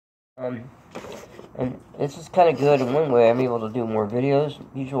And this is kind of good in one way. I'm able to do more videos,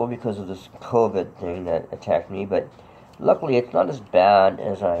 usually because of this COVID thing that attacked me, but luckily it's not as bad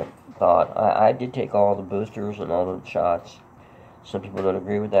as I thought. I did take all the boosters and all the shots. Some people don't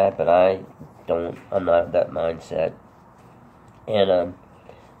agree with that, but I don't. I'm not of that mindset. And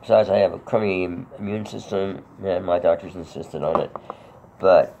besides, I have a crummy immune system, and my doctors insisted on it.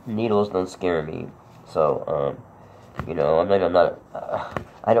 But needles don't scare me. So, you know,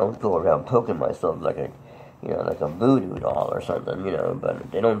 I don't go around poking myself like a voodoo doll or something, you know,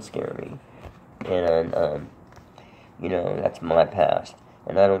 but they don't scare me. And, you know, that's my past.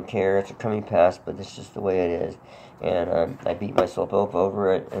 And I don't care, it's a crummy past, but it's just the way it is. And I beat myself up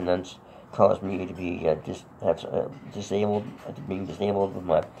over it, and that's caused me to be disabled, being disabled with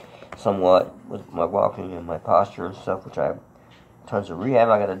my walking and my posture and stuff, which I have tons of rehab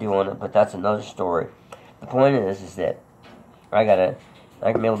I got to do on it, but that's another story. The point is that I can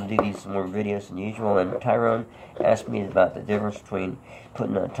be able to do these more videos than usual, and Tyrone asked me about the difference between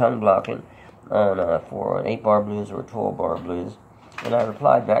putting a tongue blocking on for an 8-bar blues or a 12-bar blues, and I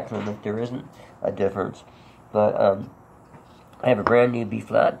replied back to him that there isn't a difference, but I have a brand new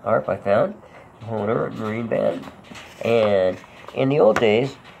Bflat Harp I found, Bflat Marine Band, and in the old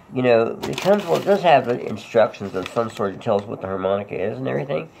days, you know, it does have instructions of some sort that tells what the harmonica is and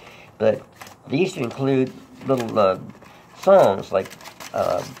everything, but they used to include little songs like,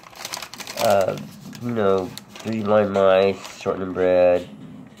 you know, Three Blind Mice, Shortening Bread,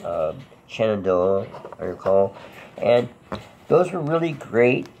 Shenandoah, I recall, and those were really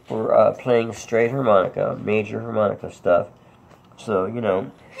great for playing straight harmonica, major harmonica stuff. So, you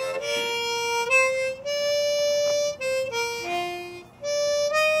know,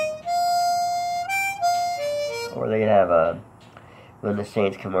 or they'd have When the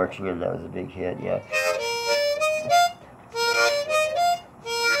Saints Come Marching In, that was a big hit, yeah.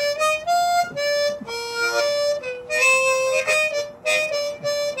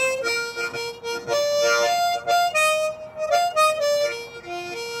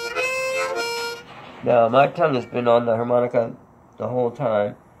 Now, my tongue has been on the harmonica the whole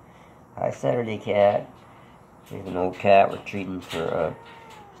time. Hi, Saturday Cat. She's an old cat. We're treating for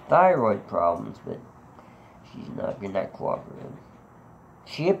thyroid problems, but she's not being that cooperative.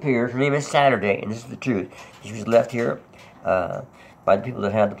 She appears. Her name is Saturday, and this is the truth. She was left here by the people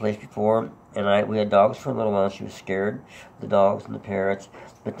that had the place before, and we had dogs for a little while. She was scared of the dogs and the parrots,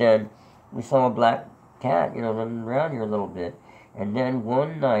 but then we saw a black cat, you know, running around here a little bit, and then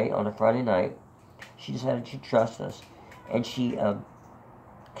one night, on a Friday night, she decided she'd trust us, and she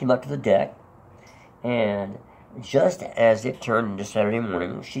came up to the deck, and just as it turned into Saturday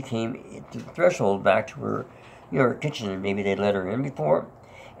morning, she came to the threshold back to her, you know, her kitchen, and maybe they'd let her in before,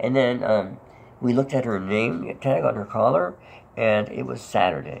 and then we looked at her name tag on her collar, and it was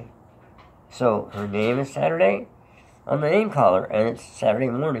Saturday. So her name is Saturday on the name collar, and it's Saturday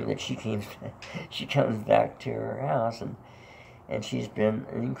morning that she comes back to her house, and she's been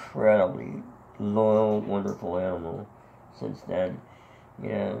an incredibly loyal, wonderful animal since then. You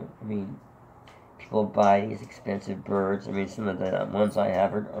know, I mean, people buy these expensive birds. I mean, some of the ones I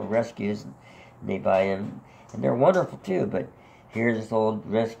have are rescues, and they buy them, and they're wonderful too. But here's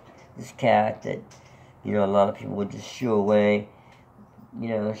this cat that, you know, a lot of people would just shoo away. You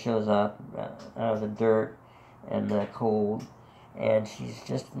know, shows up out of the dirt and the cold, and she's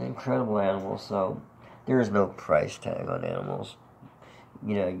just an incredible animal. So there is no price tag on animals.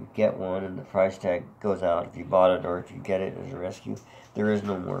 You know, you get one and the price tag goes out if you bought it, or if you get it as a rescue. There is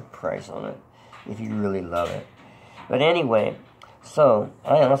no more price on it if you really love it. But anyway, so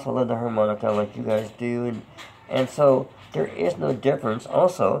I also love the harmonica like you guys do, and so there is no difference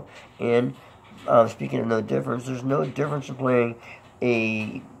also in, speaking of no difference, there's no difference in playing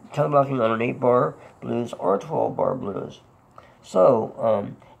a tongue blocking on an 8-bar blues or a 12-bar blues.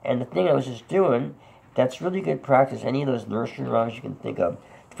 So, and the thing I was just doing, that's really good practice, any of those nursery rhymes you can think of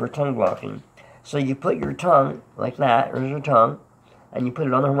for tongue blocking. So you put your tongue like that, or your tongue, and you put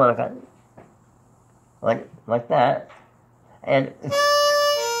it on the harmonica, like that, and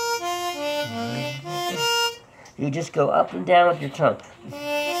you just go up and down with your tongue.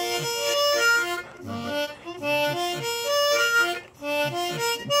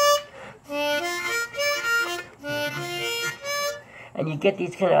 And you get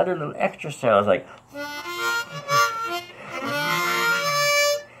these kind of other little extra sounds, like,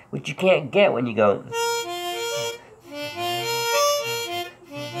 which you can't get when you go,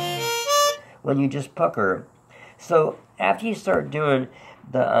 when you just pucker. So after you start doing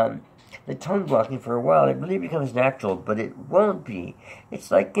the tongue blocking for a while, it really becomes natural, but it won't be. It's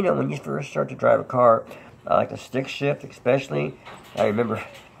like, you know, when you first start to drive a car, like a stick shift especially. I remember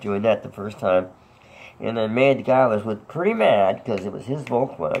doing that the first time. And I made the guy I was with pretty mad because it was his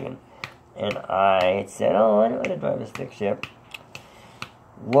Volkswagen. And I said, oh, I know how to drive a stick shift.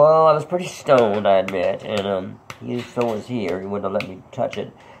 Well, I was pretty stoned, I admit, and so was he, or he wouldn't have let me touch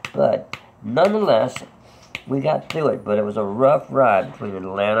it. But nonetheless, we got through it. But it was a rough ride between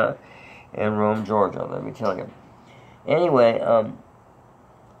Atlanta and Rome, Georgia, let me tell you. Anyway,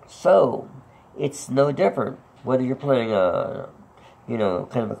 so it's no different whether you're playing you know,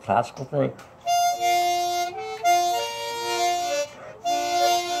 kind of a classical thing,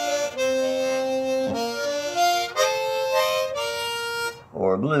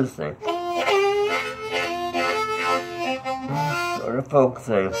 or a blues thing, or a folk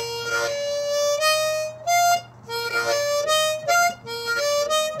thing.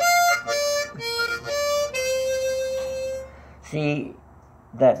 See,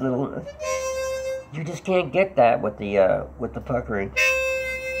 that little, you just can't get that with the puckering.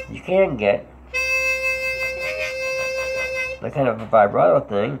 You can get that kind of a vibrato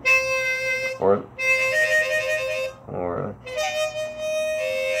thing, or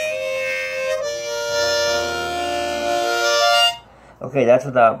okay, that's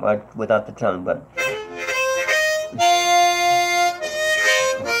without the tongue, but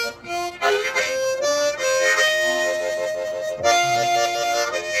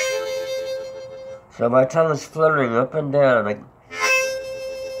so my tongue is fluttering up and down, like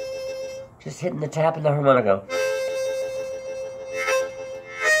just hitting the tap in the harmonica.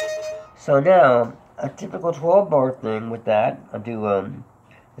 So now, a typical 12-bar thing with that, I do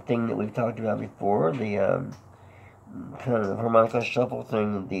the thing that we've talked about before, the kind of harmonica shuffle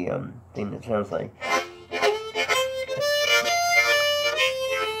thing, the thing that sounds like.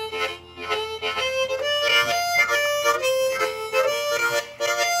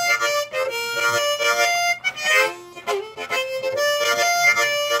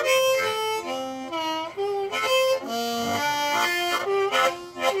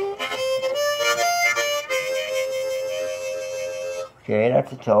 Okay,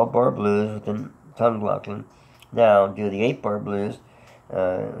 that's a 12-bar blues with the tongue blocking. Now, do the 8-bar blues,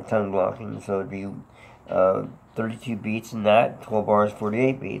 tongue blocking, so it'd be 32 beats in that, 12 bars,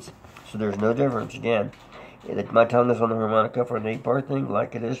 48 beats. So there's no difference, again. My tongue is on the harmonica for an 8-bar thing,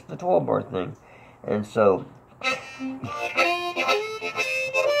 like it is for the 12-bar thing. And so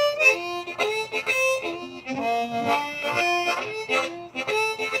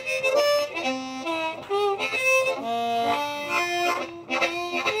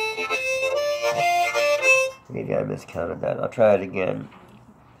maybe I miscounted that. I'll try it again.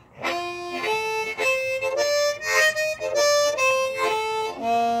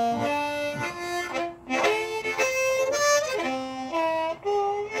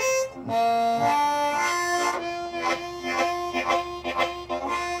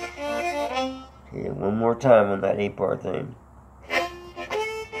 Okay, one more time on that 8-bar thing.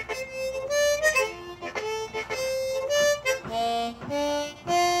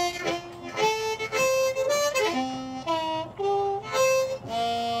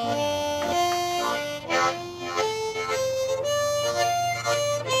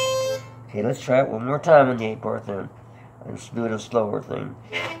 Okay, let's try it one more time on the 8-bar thing. Let's do it a slower thing.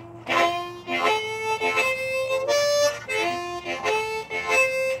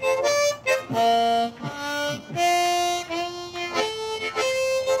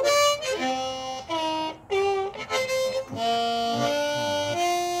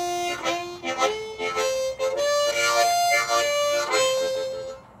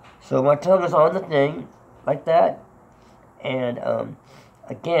 So my tongue is on the thing, like that, and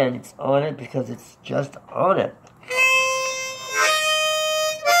again, it's on it because it's just on it.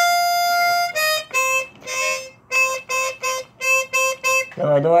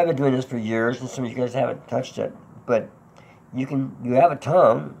 Now, I know I've been doing this for years, and some of you guys haven't touched it, but you have a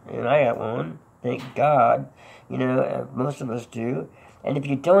tongue, and I got one, thank God, you know, most of us do, and if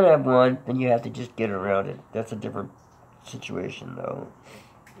you don't have one, then you have to just get around it. That's a different situation, though,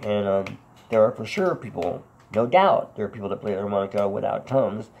 and there are for sure people, no doubt, there are people that play the harmonica without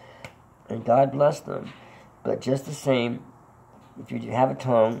tongues, and God bless them. But just the same, if you have a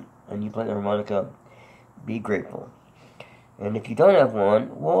tongue and you play the harmonica, be grateful. And if you don't have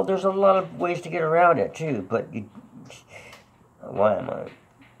one, well, there's a lot of ways to get around it, too. But why am I?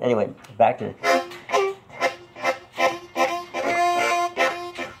 Anyway, back to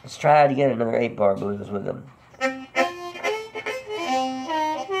let's try to get another 8-bar blues with them.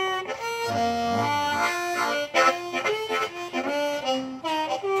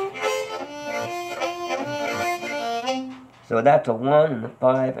 So that's a 1 and a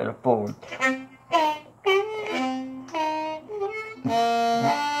 5 and a 4.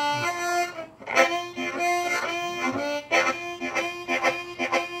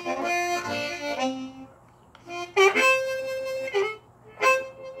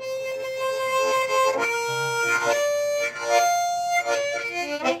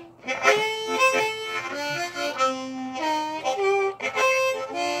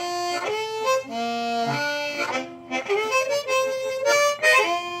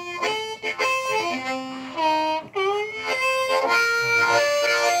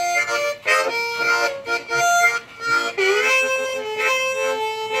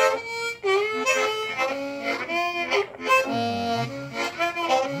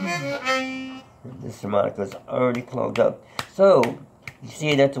 harmonica is already clogged up. So, you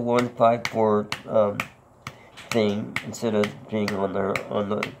see that's a 1-5-4 thing, instead of being on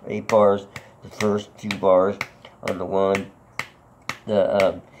the 8 bars, the first 2 bars on the 1,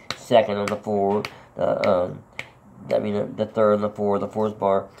 the second on the 4, the third on the 4, the 4th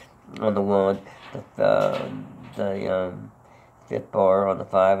bar on the 1, the 5th bar on the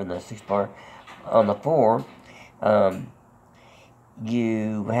 5, and the 6th bar on the 4.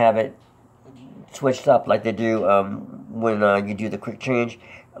 You have it switched up like they do when you do the quick change,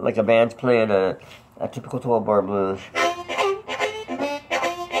 like a band's playing a typical 12-bar blues.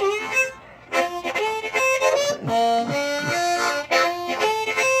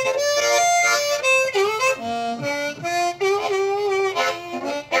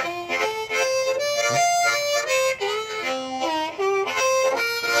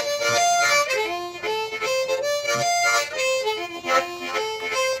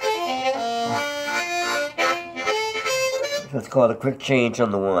 So it's called a quick change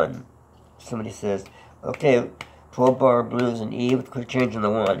on the 1. Somebody says, okay, 12-bar blues in E with quick change on the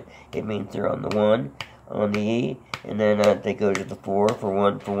 1. It means they're on the 1, on the E, and then they go to the 4 for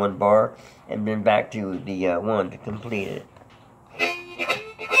one bar, and then back to the 1 to complete it.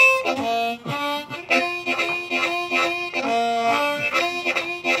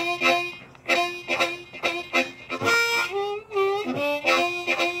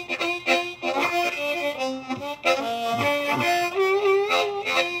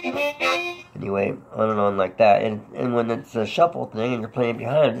 Anyway, on and on like that. And when it's a shuffle thing and you're playing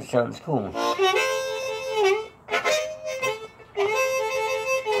behind, it sounds cool.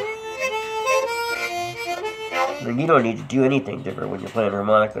 And you don't need to do anything different when you're playing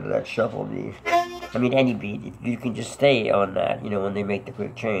harmonica to that shuffle beat. I mean, any beat. You can just stay on that, when they make the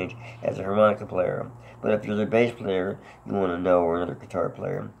quick change as a harmonica player. But if you're the bass player, you want to know, or another guitar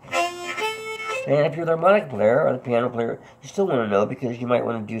player. And if you're the harmonica player or the piano player, you still want to know, because you might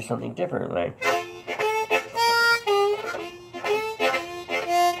want to do something different, right?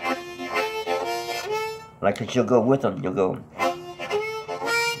 Like, because you'll go with them. You'll go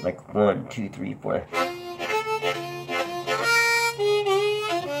like 1, 2, 3, 4.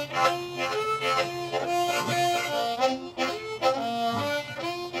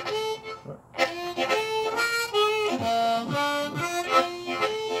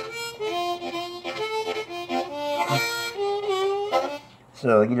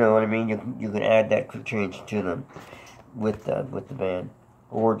 So, you know what I mean? You can add that quick change to them with the band,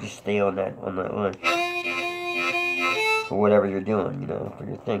 or just stay on that one for whatever you're doing, for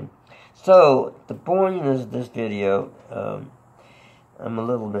your thing. So the point of this video, I'm a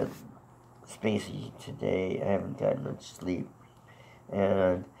little bit spacey today. I haven't gotten much sleep,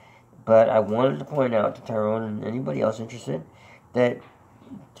 but I wanted to point out to Tyrone and anybody else interested that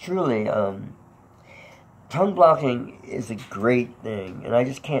truly, tongue blocking is a great thing, and I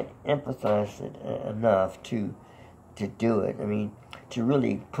just can't emphasize it enough to do it. I mean, to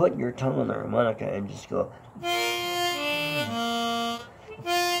really put your tongue on the harmonica and just go.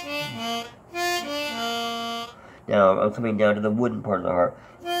 Now I'm coming down to the wooden part of the harp.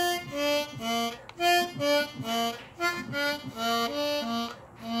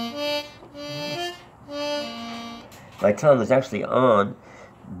 My tongue is actually on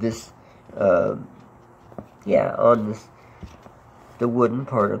this. On the wooden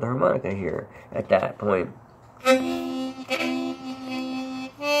part of the harmonica here, at that point.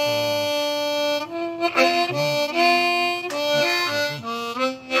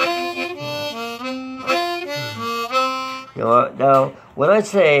 Now, when I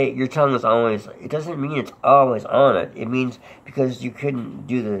say your tongue is always, it doesn't mean it's always on it. It means because you couldn't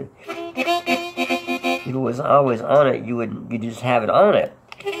do the, if it was always on it, you just have it on it.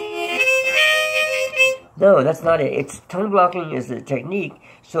 No, that's not it. It's tongue blocking is the technique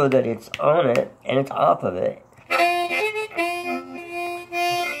so that it's on it and it's off of it.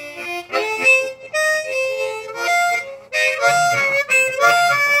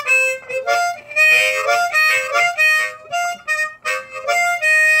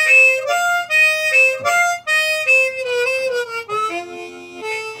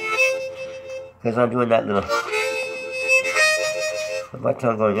 Because I'm doing that little, with my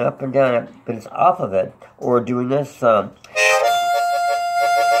tongue going up and down, but it's off of it. Or doing this, and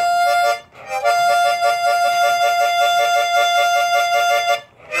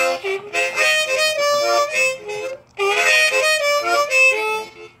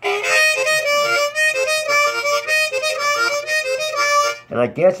I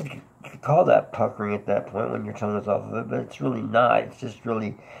guess you could call that puckering at that point when your tongue is off of it, but it's really not. It's just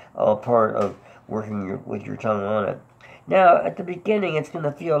really all part of working with your tongue on it. Now, at the beginning, it's going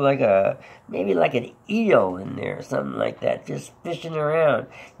to feel like maybe like an eel in there, something like that, just fishing around,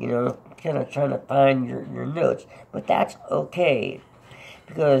 you know, kind of trying to find your notes. But that's okay,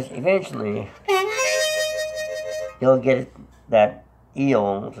 because eventually, you'll get that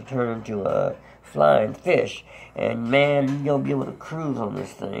eel to turn into a flying fish, and man, you'll be able to cruise on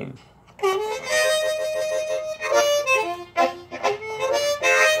this thing.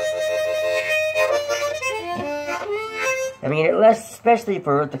 I mean, especially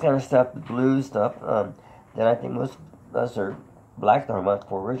for the kind of stuff, the blues stuff, that I think most of us are black the harmonica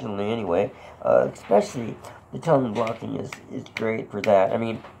for originally anyway. Especially the tongue blocking is great for that. I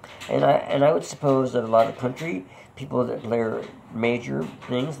mean, and I would suppose that a lot of country people that play major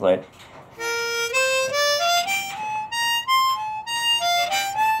things like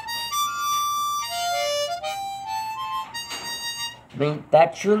I mean,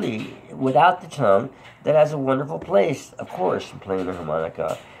 that truly, without the tongue, that has a wonderful place, of course, in playing the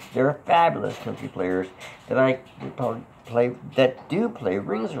harmonica. There are fabulous country players that I probably play, that do play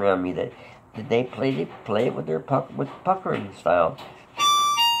rings around me, that they play it with their puckering style.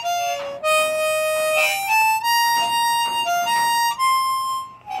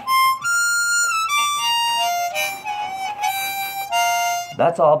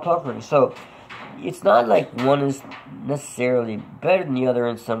 That's all puckering. So it's not like one is necessarily better than the other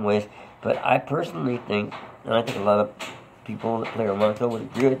in some ways, but I personally think, and I think a lot of people that play harmonica would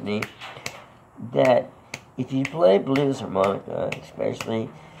agree with me, that if you play blues harmonica, especially,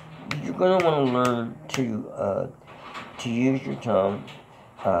 you're going to want to learn to use your tongue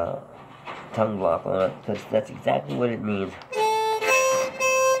block on it, because that's exactly what it means.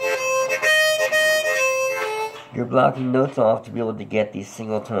 You're blocking notes off to be able to get these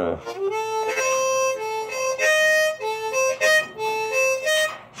single tones.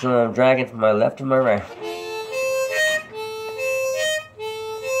 So I'm dragging from my left to my right.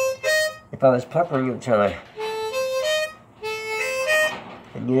 If I was puckering, it would sound like,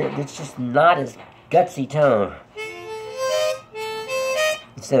 and it's just not as gutsy tone.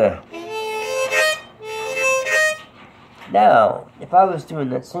 Instead of, now, if I was doing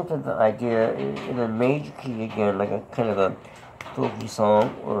that same type of idea in a major key again, like a kind of a folky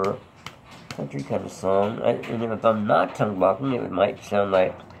song or country kind of song, and if I'm not tongue blocking, it might sound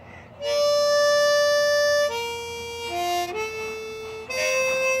like.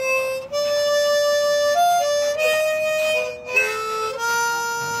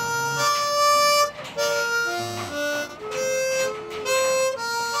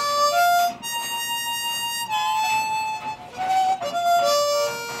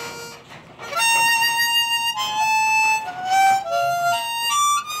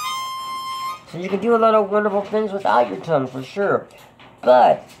 So you can do a lot of wonderful things without your tongue, for sure.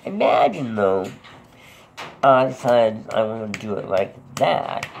 But imagine, though, I decided I want to do it like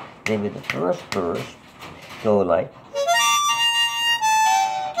that. Maybe the first verse go like.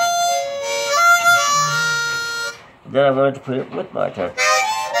 Then I wanted to put it with my tongue.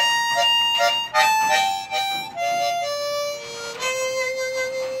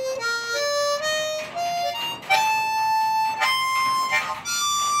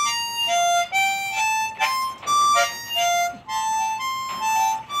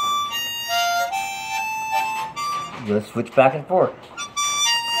 Let's switch back and forth.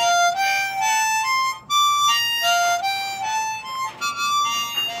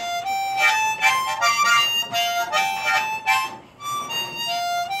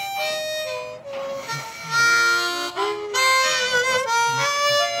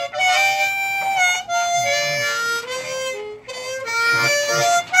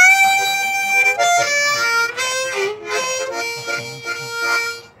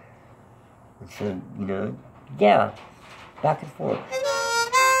 So, you know, yeah, back and forth.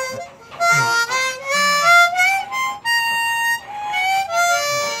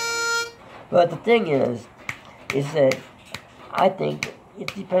 But the thing is that I think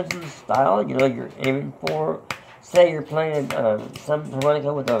it depends on the style, you know, you're aiming for. Say you're playing some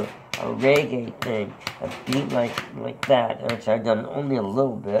harmonica with a reggae thing, a beat like that, which I've done only a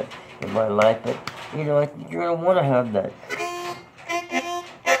little bit in my life, but, you know, I think you're going to want to have that.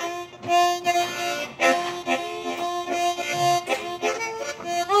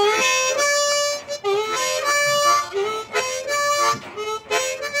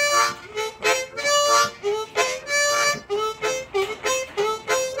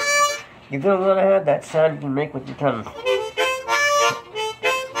 You're going to want to have that sound you can make with your tongue.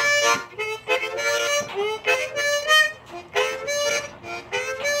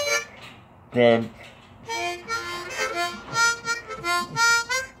 Then,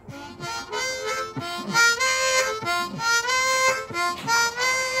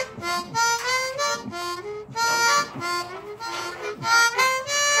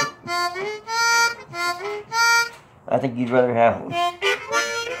 I think you'd rather have one.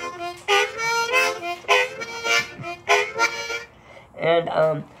 And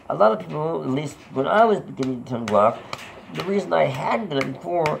a lot of people, at least when I was beginning to tongue block, the reason I hadn't done it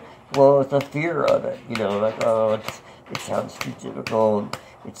before was the fear of it. You know, like, oh, it sounds too difficult.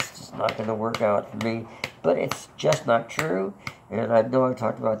 It's just not going to work out for me. But it's just not true. And I know I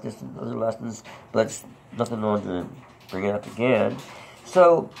talked about this in other lessons, but it's nothing wrong to bring it up again.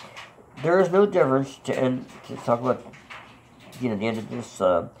 So there is no difference to talk about, you know, the end of this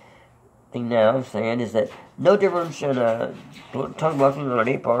thing now I'm saying is that no difference in tongue blocking on an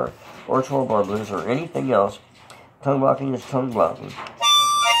 8-bar or 12-bar blues or anything else. Tongue blocking is tongue blocking.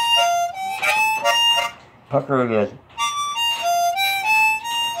 Puckering is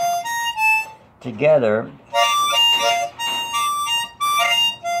together.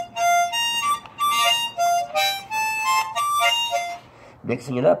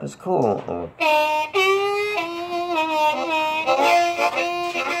 Mixing it up is cool.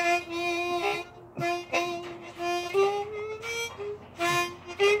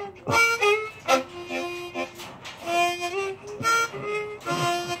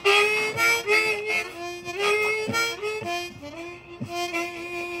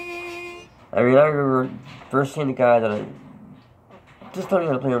 I mean, I remember first seeing the guy that I just learning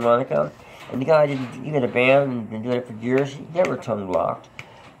how to play harmonica, and the guy he had a band and been doing it for years. He never tongue blocked,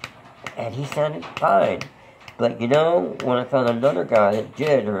 and he sounded fine. But you know, when I found another guy that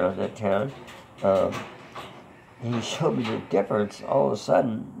did around that town, he showed me the difference. All of a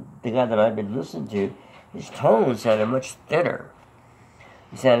sudden, the guy that I'd been listening to, his tone sounded much thinner.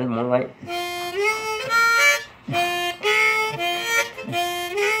 He sounded more like.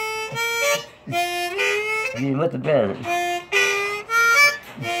 With the bend.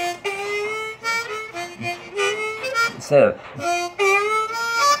 So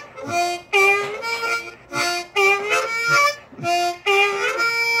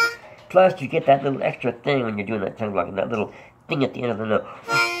plus you get that little extra thing when you're doing that tongue blocking, that little thing at the end of the note.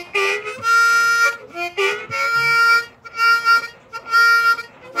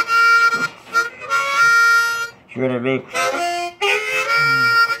 You know what I mean?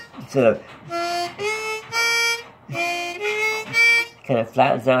 Instead of kind of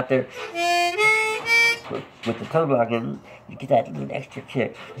flattens out there. With the tongue blocking, you get that little extra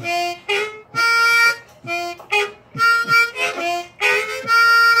kick.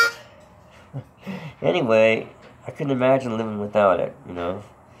 Anyway, I couldn't imagine living without it, you know.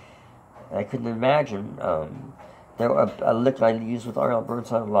 I couldn't imagine. A lick I used with R.L.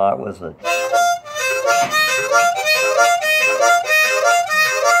 Burnside a lot was a...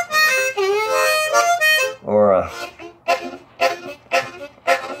 Or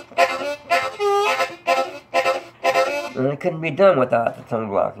and it couldn't be done without the tongue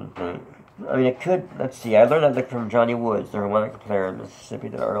blocking thing. I mean, it could. Let's see. I learned that lick from Johnny Woods, the harmonica player in Mississippi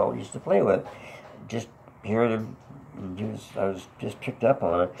that Arnold used to play with. Just hearing him, I was just picked up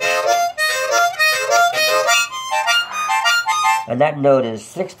on it. And that note is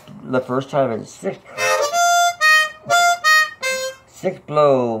 6. The first time it's 6. 6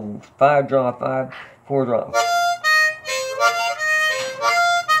 blow, 5 draw, 5, 4 draw.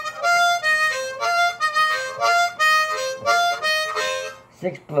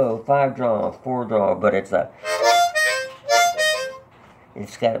 Six blow, 5 draw, 4 draw, but it's got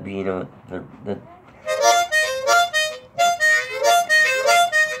to be, you know, the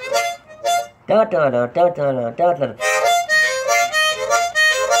da da da da da da da da,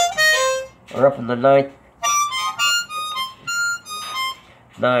 or up in the 9th,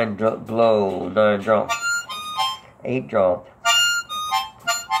 9 blow, 9 draw, 8 draw.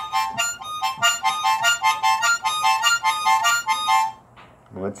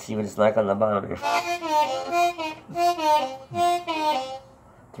 Let's see what it's like on the bottom here.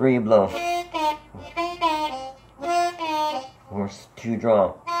 3 blow. Or 2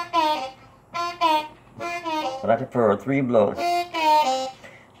 draw. But I prefer a 3 blow.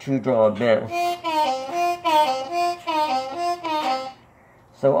 2 draw bend.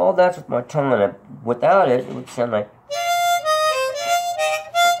 So all that's with my tongue on it. Without it, it would sound like.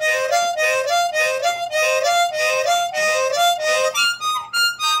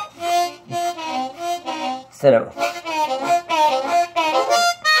 Set up.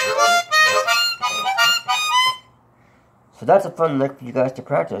 So that's a fun lick for you guys to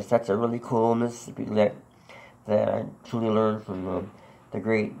practice. That's a really cool Mississippi lick that I truly learned from the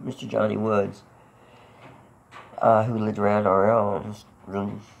great Mr. Johnny Woods, who lived around RL. Just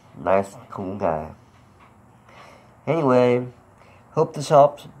really nice, cool guy. Anyway, hope this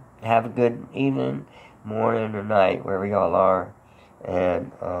helps. Have a good evening, morning, or night, wherever y'all are.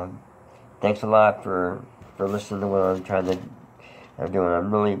 And thanks a lot for for listening to what I'm doing. I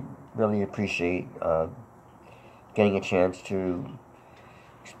really appreciate getting a chance to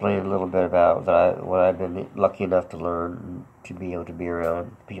explain a little bit about what I've been lucky enough to learn and to be able to be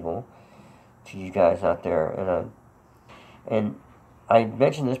around people, to you guys out there. And I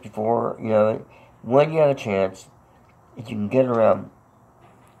mentioned this before, you know, when you have a chance, if you can get around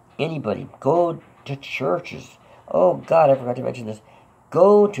anybody, go to churches. Oh God, I forgot to mention this.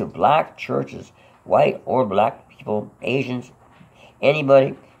 Go to black churches, white or black people, Asians,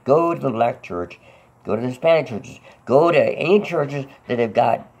 anybody. Go to the black church. Go to the Hispanic churches. Go to any churches that have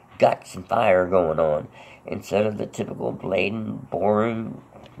got guts and fire going on, instead of the typical blatant, boring,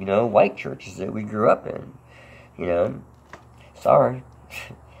 you know, white churches that we grew up in. You know, sorry,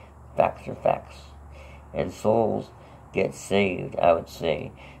 facts are facts, and souls get saved, I would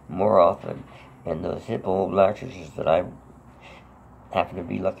say, more often in those hip old black churches that I happen to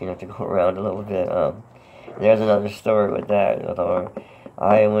be lucky enough to go around a little bit. There's another story with that.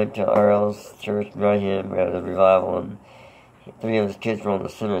 I went to RL's church, Reunited, we had a revival, and 3 of his kids were on the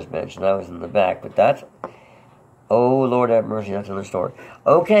sinner's bench, and I was in the back. But that's, oh Lord have mercy, that's another story.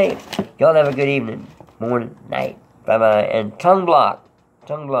 Okay, y'all have a good evening, morning, night, bye-bye, and tongue block.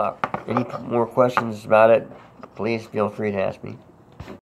 Any more questions about it, please feel free to ask me.